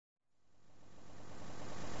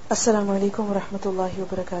Assalamu alaikum wa rahmatullahi wa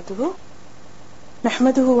barakatuhu.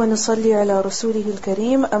 Nahmaduhu wa nusalli ala rasulihil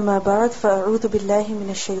kareem. Amma ba'd, fa'a'udhu billahi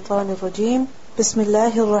minash shaitanir rajim.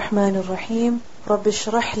 Bismillahir rahmanir rahim. Rabbi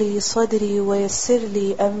shrah li sadri wa yassir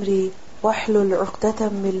li amri wahlul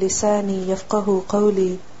 'uqdatam min lisani yafqahu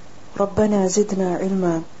qawli. Rabbana zidna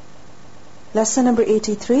ilma. Lesson number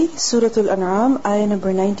 83, Surah Al-An'am, ayah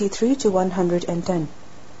number 93 to 110.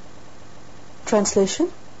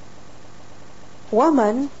 Translation: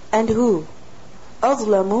 Waman, and who,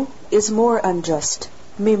 أظلم, is more unjust,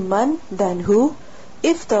 mimman, than who,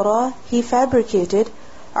 iftara, he fabricated,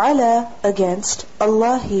 ala, against,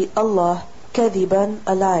 Allahi, Allah, kadiban,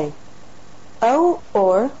 a lie. Aw,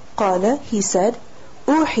 or, qala, he said,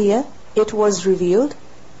 uhiya, it was revealed,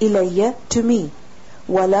 ilayya, to me,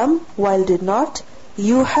 walam, while did not,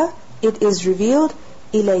 yuha, it is revealed,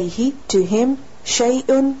 ilayhi, to him,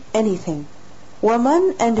 shay'un, anything.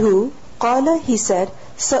 Waman, and who, qala, he said,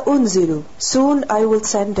 sa'unzilu, soon I will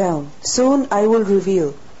send down, soon I will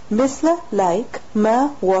reveal, mithla, like, ma,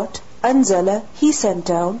 what, anzala, he sent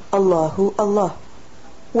down, Allahu, Allah.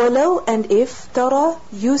 Walau, and if, tara,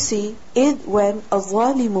 you see, id, when,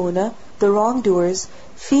 al-zalimuna, the wrongdoers,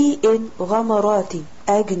 fi, in, ghamarati,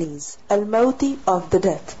 agonies, al-mawti, of the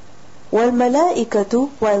death, wal-malaikatu,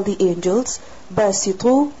 while the angels,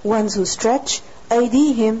 basitu, ones who stretch,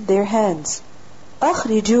 aydihim, their hands,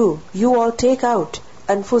 akhriju, you all take out,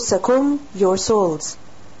 anfusakum, your souls,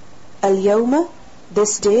 al-yawma,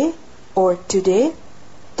 this day, or today,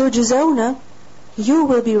 tujzawna, you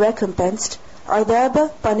will be recompensed,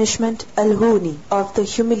 adaba, punishment, al-huni, of the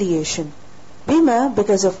humiliation, bima,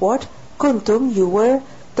 because of what, kuntum, you were,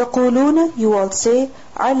 taquluna, you all say,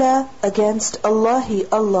 ala, against, Allahi,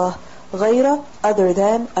 Allah, ghayra, other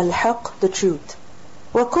than, al-haq, the truth,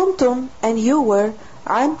 wa kuntum, and you were,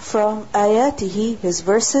 an, from, ayatihi, his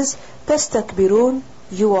verses, tastakbirun,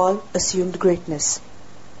 you all assumed greatness.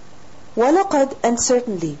 Walaqad, and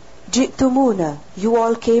certainly, ji'tumuna, you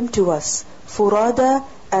all came to us, furada,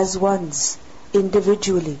 as ones,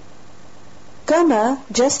 individually. Kama,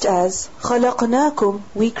 just as, khalaqnakum,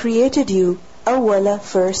 we created you, awwala,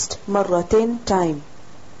 first, marratin, time.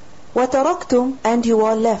 Wataraktum, and you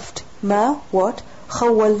all left, ma, what,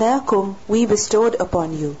 khawwalnakum, we bestowed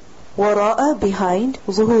upon you. Wara'a, behind,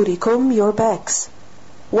 zuhurikum, your backs.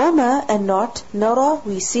 Wama, and not, nara,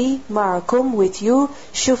 we see, ma'akum, with you,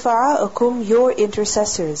 shufa'a'akum, your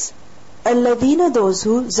intercessors. Alladhina, those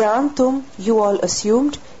who, za'antum, you all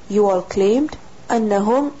assumed, you all claimed,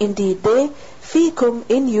 annahum, indeed they, fikum,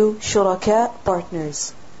 in you, shuraka,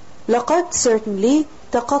 partners. Laqad, certainly,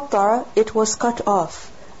 taqatta'a, it was cut off,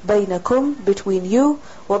 bainakum, between you,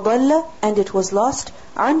 wadalla, and it was lost,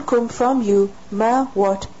 ankum, from you, ma,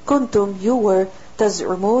 what, kuntum, you were,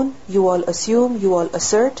 taz'umun, you all assume, you all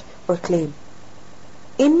assert, or claim.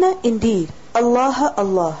 Inna, indeed, Allah,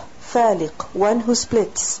 Allah, faliq, one who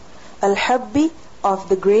splits, al-habbi, of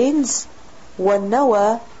the grains,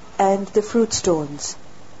 wan-nawa, and the fruit stones.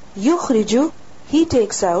 Yukhriju, he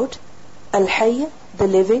takes out, al-hayy, the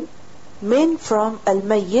living, min, from,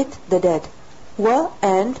 al-mayyit, the dead, wa,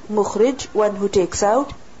 and, mukhrij, one who takes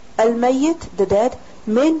out, al-mayyit, the dead,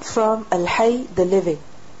 min, from, al-hayy, the living.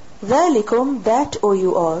 Dhalikum, that, O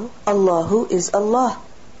you all, Allahu is Allah.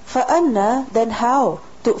 Fa'anna, then how,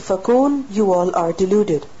 tu'fakun, you all are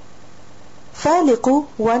deluded. Faliqu,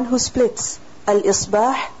 one who splits,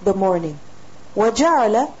 al-isbah, the morning.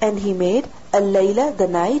 Waja'ala, and he made, al-layla, the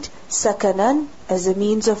night, sakanan, as a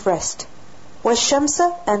means of rest.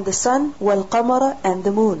 Wash-shamsa, and the sun, wal-qamara, and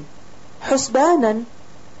the moon. Husbanan,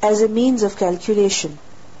 as a means of calculation.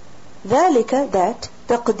 Dhalika, that,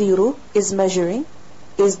 taqdiru, is measuring,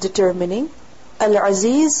 is determining,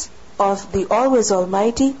 al-aziz, of the always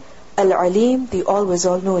almighty, al-alim, the always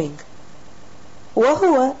all-knowing.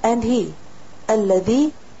 Wahuwa, and he,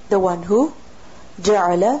 alladhi, the one who,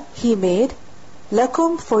 ja'ala, he made,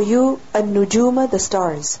 lakum, for you, an-nujuma, the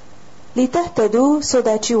stars, litahtadu, so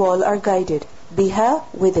that you all are guided, biha,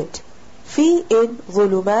 with it, fi, in,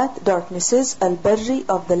 dhulumat, darknesses, al-barri,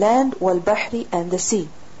 of the land, wal-bahri, and the sea.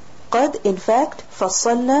 Qad, in fact,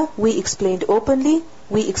 fassalna, we explained openly,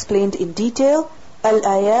 we explained in detail,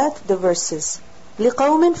 al-ayat, the verses,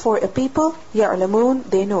 liqawmin, for a people, ya'lamun,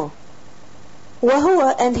 they know.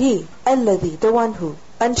 Wahuwa, and he, alladhi, the one who,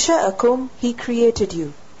 ansha'akum, he created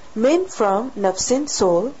you, min, from, nafsin,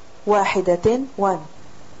 soul, wahidatin, one.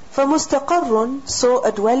 Famustaqarrun, so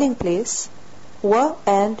a dwelling place, wa,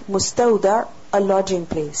 and mustawda', a lodging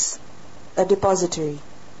place, a depository.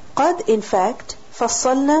 Qad, in fact,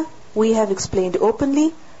 fassalna, we have explained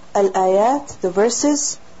openly, al-ayat, the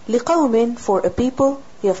verses, liqawmin, for a people,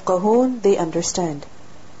 yafqahun, they understand.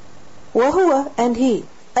 وَهُوَ, and he,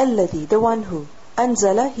 الذي, the one who,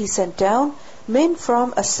 أنزل, he sent down, min,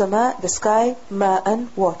 from, السماء, the sky, ماء,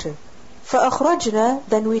 water. فأخرجنا,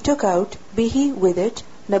 then we took out, به, with it,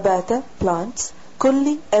 نبات, plants,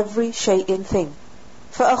 كل, every, شيء, thing.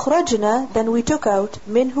 فأخرجنا, then we took out,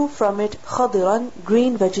 منه, from it, خضرا,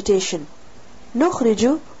 green vegetation.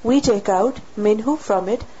 نخرج, we take out, منه, from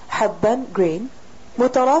it, حبا, grain,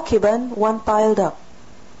 متراكبا, one piled up.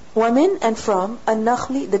 ومن, and from,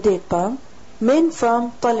 النخل, the date palm, min,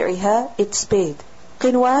 from, طلعها, its spade,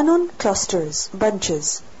 قنوان, clusters,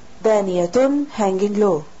 bunches, دانية, hanging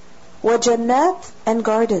low, وجنات, and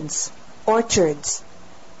gardens, orchards,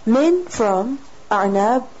 min, from,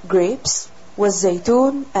 أعناب, grapes,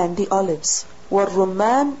 والزيتون, and the olives,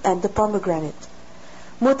 والرمان, and the pomegranate,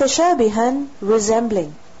 متشابها,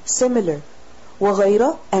 resembling, similar,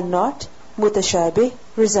 وغير, and not, متشابه,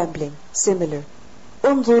 resembling, similar.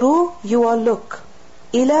 انظروا, you all look,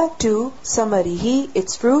 إلى, to, ثمره,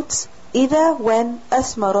 its fruits, إذا, when,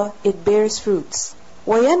 أثمر, it bears fruits,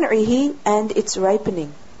 وينعه, and its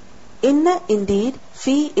ripening. إن, indeed,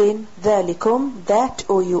 في, in, ذلكم, that,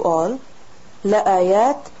 O you all,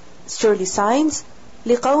 لآيات, surely signs,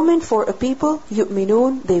 لقوم, for a people,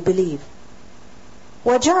 يؤمنون, they believe.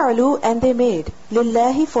 وجعلوا, and they made,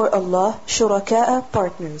 لله, for Allah, شركاء,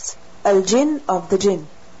 partners, الجن, of the jinn,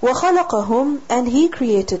 وخلقهم, and he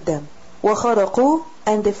created them, وخرقوا,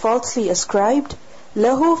 and they falsely ascribed,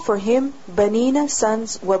 له, for him, بنين,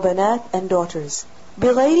 sons, وبنات, and daughters,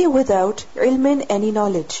 بغير, without, علم, any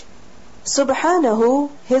knowledge. Subhanahu,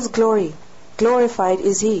 his glory, glorified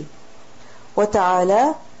is he.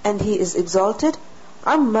 وتعالى, and he is exalted,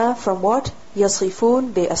 عما, from what,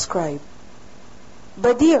 يصفون, they ascribe.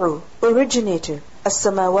 Badi'u, originator,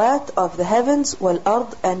 السماوات, of the heavens,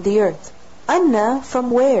 والأرض, and the earth. Anna,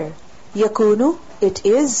 from where, yakunu, it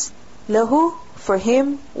is, lahu, for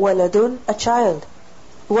him, waladun, a child,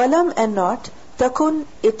 walam, and not, takun,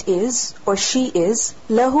 it is, or she is,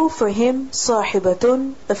 lahu, for him,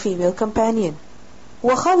 sahibatun, a female companion,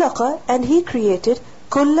 wa khalaqa, and he created,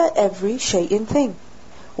 kulla, every, shay'in, thing,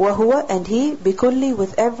 wa huwa, and he, bikulli,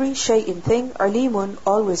 with every, shay'in, thing, alimun,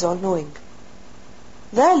 always all-knowing.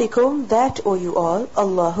 Dhalikum, that, O you all,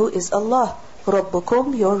 Allahu is Allah,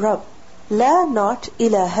 Rabbukum, your Rabb. La, not,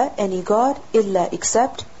 ilaha, any God, illa,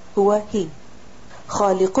 except, huwa, he.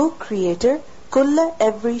 Khaliqu, creator, kulla,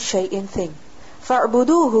 every, shay'in, thing.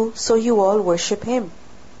 Fa'buduhu, so you all worship him.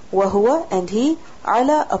 Wa huwa, and he,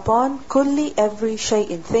 ala, upon, kulli, every,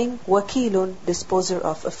 shay'in, thing, wakilun, disposer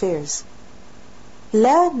of affairs.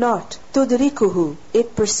 La, not, tudrikuhu,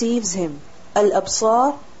 it perceives him.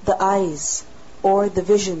 Al-absar, the eyes, or the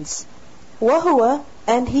visions. Wa huwa,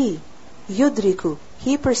 and he, yudriku,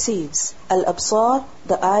 he perceives, al-absar,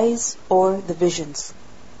 the eyes, or the visions.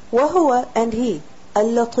 Wa huwa, and he,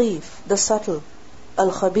 al-latif, the subtle,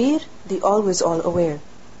 al-khabir, the always all-aware.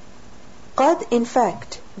 Qad, in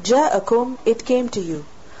fact, ja'akum, it came to you,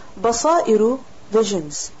 basairu,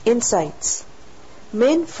 visions, insights,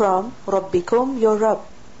 min, from, rabbikum, your Rabb.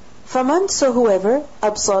 Faman, so whoever,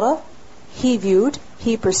 absara, he viewed,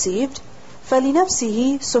 he perceived,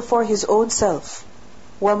 falinafsihi, so for his own self.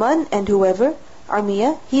 Waman, and whoever,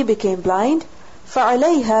 amiya, he became blind,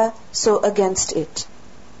 fa'alayha, so against it.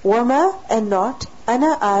 Wama, and not,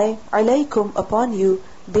 ana, I, alaykum, upon you,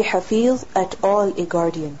 bihafiz, at all a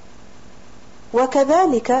guardian.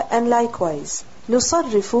 وَكَذَلِكَ, and likewise,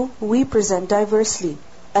 نُصَرِّفُ, we present diversely,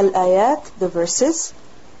 al-ayat, the verses,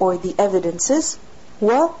 or the evidences,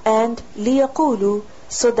 wa, and liyaqulu,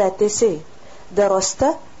 so that they say,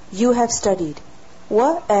 darasta, you have studied,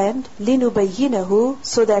 wa, and linubayyinahu,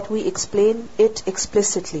 so that we explain it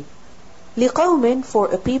explicitly, liqawmin, for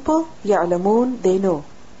a people, ya'lamun, they know.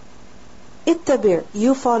 Ittabir,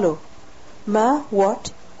 you follow, ma,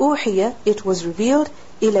 what, uhiya, it was revealed,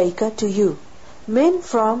 ilayka, to you, min,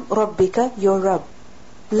 from, rabbika, your Rabb.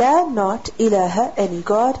 La, not, ilaha, any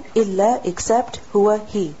God, illa, except, huwa,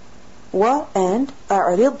 he. Wa, and,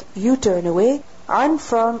 a'rid, you turn away, an,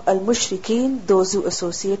 from, al-mushrikeen, those who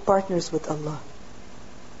associate partners with Allah.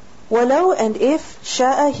 Walau, and if,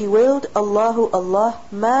 sha'a, he willed, Allahu, Allah,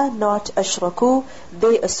 ma, not, ashraku,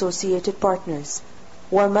 they associated partners.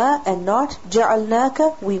 Wa ma, and not,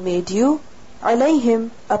 ja'alnaka, we made you, alayhim,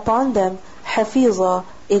 upon them, hafiza,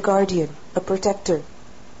 a guardian, a protector.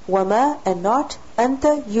 Wama, and not,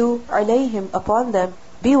 anta, you, alayhim, upon them,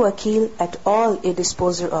 biwakil, at all a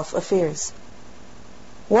disposer of affairs.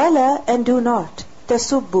 Wala, and do not,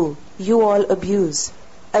 tasubbu, you all abuse,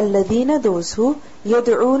 alladhina, those who,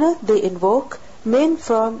 yad'una, they invoke, min,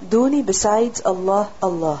 from, duni, besides Allah,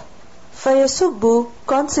 Allah. Fayasubbu,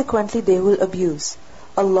 consequently they will abuse,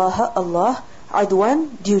 Allah, Allah,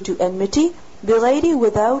 adwan, due to enmity, بغير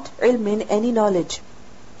without علم any knowledge.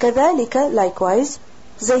 كذلك likewise,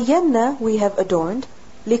 زينا we have adorned,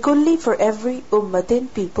 لكل for every أمة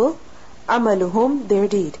people, عملهم their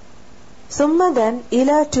deed. ثم then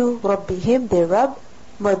إلى to ربهم their Rabb,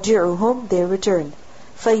 مرجعهم their return.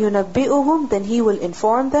 فينبئهم then he will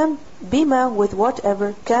inform them, بما with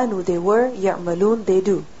whatever كانوا they were, يعملون they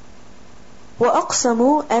do.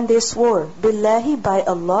 وأقسموا and they swore, بالله by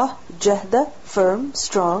Allah, جهد firm,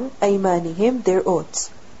 strong, أيمانهم their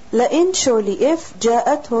oaths. لئن surely if,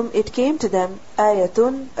 جاءتهم it came to them,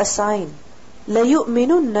 آية a sign.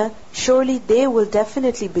 ليؤمنن surely they will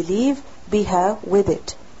definitely believe, بها with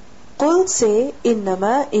it. قل say,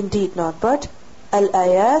 إنما indeed not but,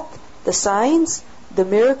 الآيات the signs, the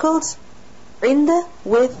miracles, عند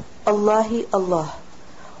with Allahi Allah.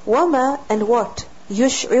 وما and what,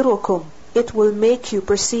 يشعركم it will make you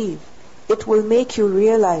perceive, it will make you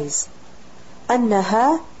realize.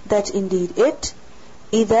 أنها that indeed it,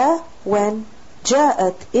 إذا when,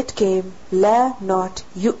 جاءت it came, لا not,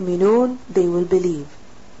 يؤمنون they will believe.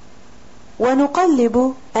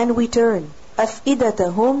 ونقلب and we turn,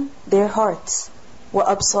 أفئدتهم their hearts,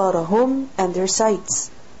 وأبصارهم and their sights.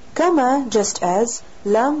 كما just as,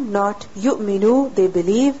 لم not, يؤمنوا they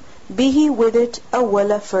believe, به with it,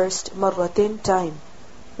 أول first, مرة time.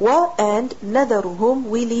 Wa and نذرهم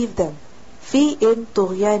we leave them, في in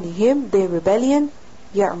طغيانهم their rebellion,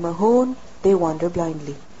 يعمهون they wander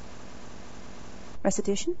blindly.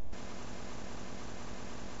 Recitation.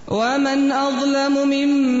 ومن أظلم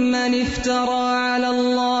ممن افترى على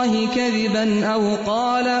الله كذبا أو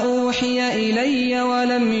قال أوحي إلي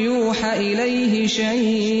ولم يوح إليه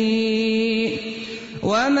شيء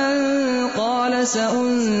ومن قال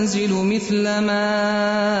سأنزل مثل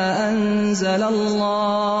ما أنزل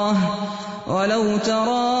الله ولو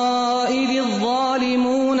ترى إذ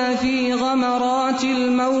الظالمون في غمرات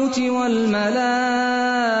الموت والملائكة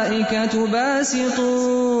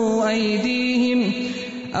باسطوا أيديهم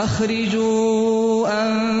أخرجوا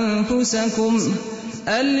أنفسكم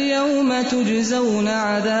اليوم تجزون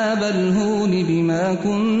عذاب الهون بما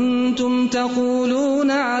كنتم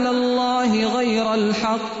تقولون على الله غير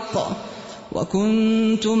الحق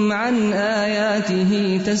وكنتم عن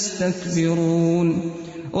آياته تستكبرون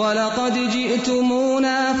ولقد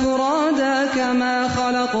جئتمونا فرادا كما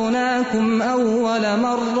خلقناكم أول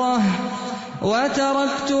مرة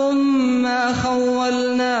وتركتم ما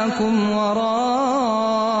خولناكم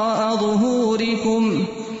وراء ظهوركم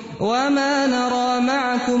وما نرى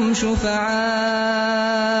معكم شفعاءكم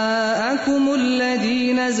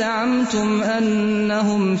الذين زعمتم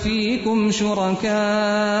أنهم فيكم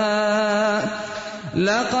شركاء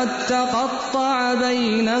لقد تقطع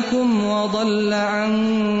بينكم وضل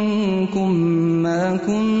عنكم ما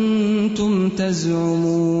كنتم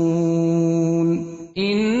تزعمون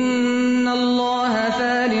إن الله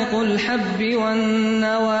فالق الحب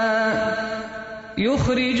والنوى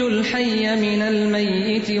يخرج الحي من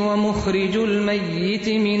الميت ومخرج الميت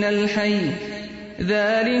من الحي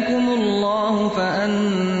ذلكم الله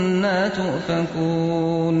فأنى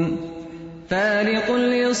تؤفكون فالق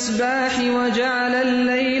الإصباح وجعل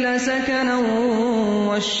الليل سكنا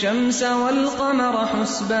والشمس والقمر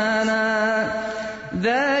حسبانا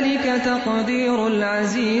ذلك تقدير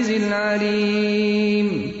العزيز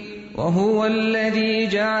العليم وهو الذي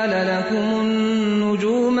جعل لكم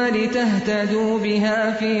النجوم لتهتدوا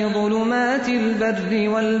بها في ظلمات البر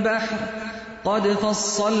والبحر قد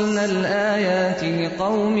فصلنا الآيات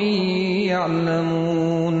لقوم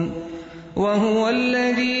يعلمون وهو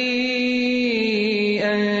الذي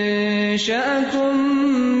أنشأكم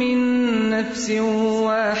من نفس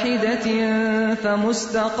واحدة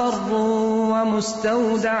فمستقر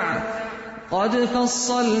ومستودع قد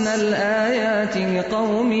فصلنا الآيات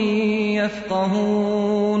لقوم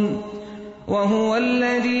يفقهون وهو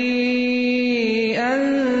الذي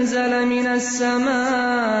أنزل من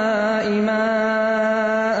السماء ماء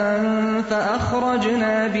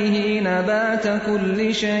فأخرجنا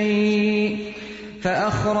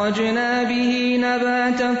به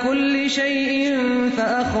نبات كل شيء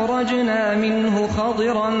فأخرجنا منه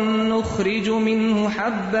خضرا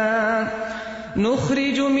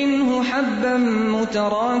نخرج منه حبا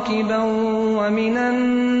متراكبا ومن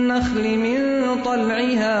النخل من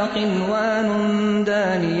طلعها قنوان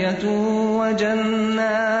دانية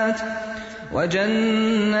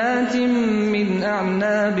وجنات من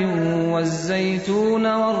أعناب والزيتون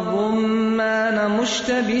والرمان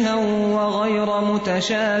مشتبها وغير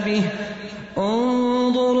متشابه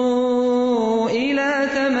انظروا إلى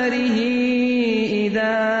ثمره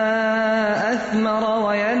إذا أثمر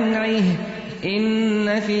وينعه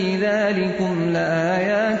إن في ذلكم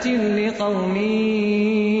لآيات لقوم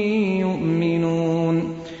يؤمنون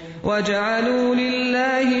وجعلوا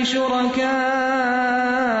لله شركاء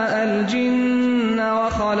الجن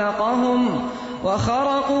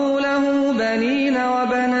وخرقوا له بنين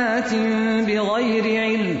وبنات بغير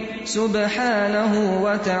علم سبحانه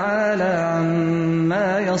وتعالى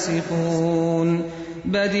عما يصفون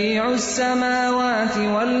بديع السماوات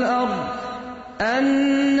والأرض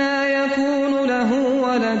أنى يكون له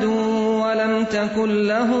ولد ولم تكن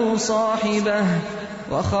له صاحبة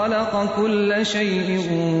وخلق كل شيء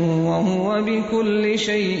وهو بكل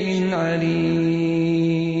شيء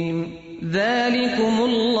عليم ذلكم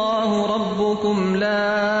الله ربكم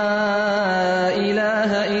لا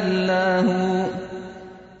إله إلا هو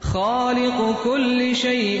خالق كل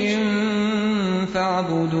شيء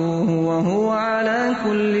فاعبدوه وهو على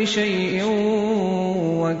كل شيء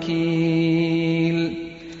وكيل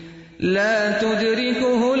لا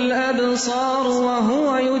تدركه الأبصار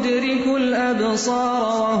وهو يدرك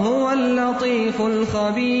الأبصار وهو اللطيف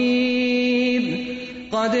الخبير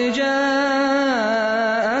قد جاءكم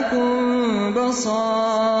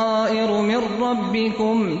بصائر من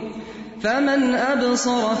ربكم فمن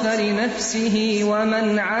أبصر فلنفسه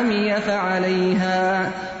ومن عمي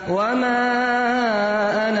فعليها وما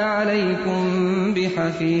أنا عليكم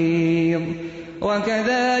بحفيظ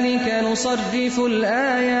وكذلك نصرف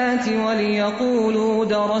الآيات وليقولوا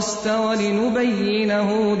درست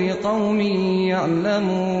ولنبينه لقوم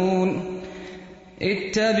يعلمون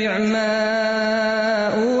اتبع ما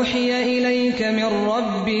أوحي إليك من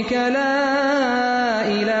ربك لا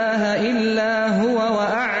إله إلا هو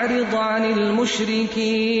وأعرض عن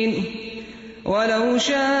المشركين ولو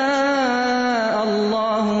شاء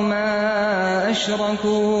الله ما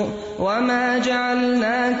أشركوا وما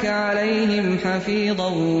جعلناك عليهم حفيظا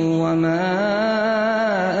وما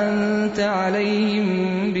أنت عليهم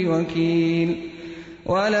بوكيل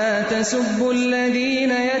ولا تسبوا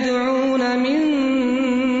الذين يدعون من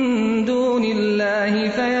دون الله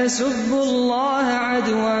فيسبوا الله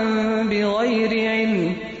عدوا بغير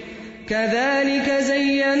علم كذلك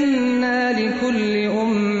زينا لكل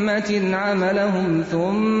أمة عملهم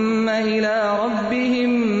ثم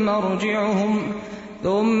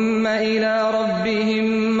إلى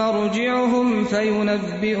ربهم مرجعهم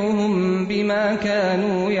فينبئهم بما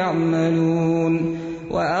كانوا يعملون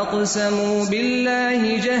وأقسموا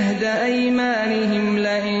بالله جهد أيمانهم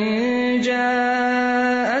لئن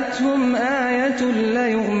جاءتهم آية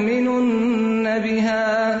ليؤمنن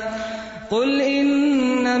بها قل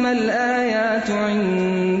إنما الآيات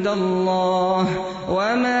عند الله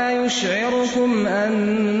وما يشعركم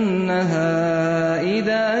أنها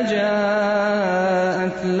إذا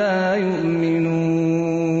جاءت لا يؤمنون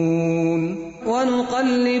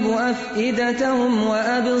ونقلب أفئدتهم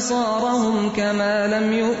وأبصارهم كما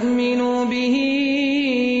لم يؤمنوا به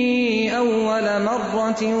أول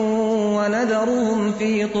مرة ونذرهم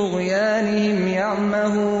في طغيانهم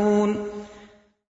يعمهون